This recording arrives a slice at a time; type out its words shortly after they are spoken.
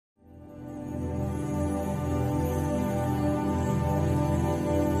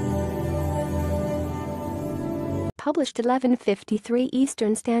published 11:53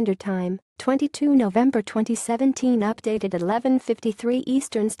 Eastern Standard Time, 22 November 2017. Updated 11:53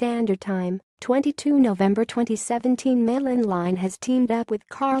 Eastern Standard Time, 22 November 2017. Mail-in Line has teamed up with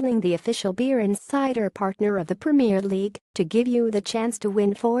Carling, the official beer and cider partner of the Premier League, to give you the chance to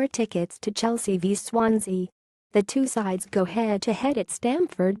win 4 tickets to Chelsea v Swansea. The two sides go head-to-head at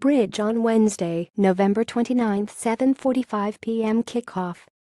Stamford Bridge on Wednesday, November 29, 7:45 p.m. kickoff.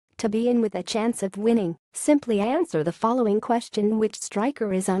 To be in with a chance of winning, simply answer the following question: which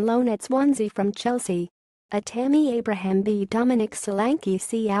striker is on loan at Swansea from Chelsea? A Tammy Abraham, B. Dominic Solanke,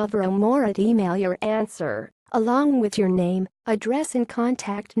 C. Alvaro Morata. Email your answer, along with your name, address and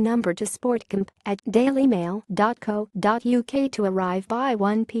contact number to sportcamp@dailymail.co.uk to arrive by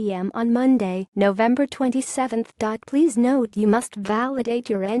 1 p.m. on Monday, November 27. Please note you must validate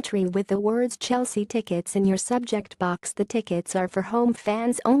your entry with the words Chelsea tickets in your subject box. The tickets are for home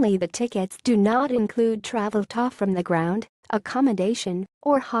fans only. The tickets do not include travel to from the ground, accommodation,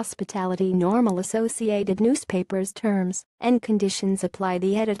 or hospitality. Normal Associated Newspapers terms and conditions apply.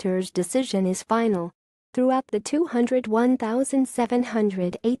 The editor's decision is final. Throughout the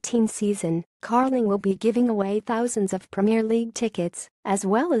 201,718 season, Carling will be giving away thousands of Premier League tickets, as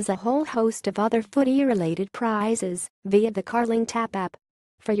well as a whole host of other footy-related prizes, via the Carling Tap app.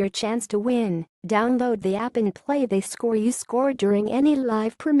 For your chance to win, download the app and play the score you score during any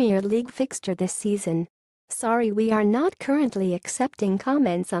live Premier League fixture this season. Sorry, we are not currently accepting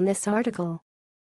comments on this article.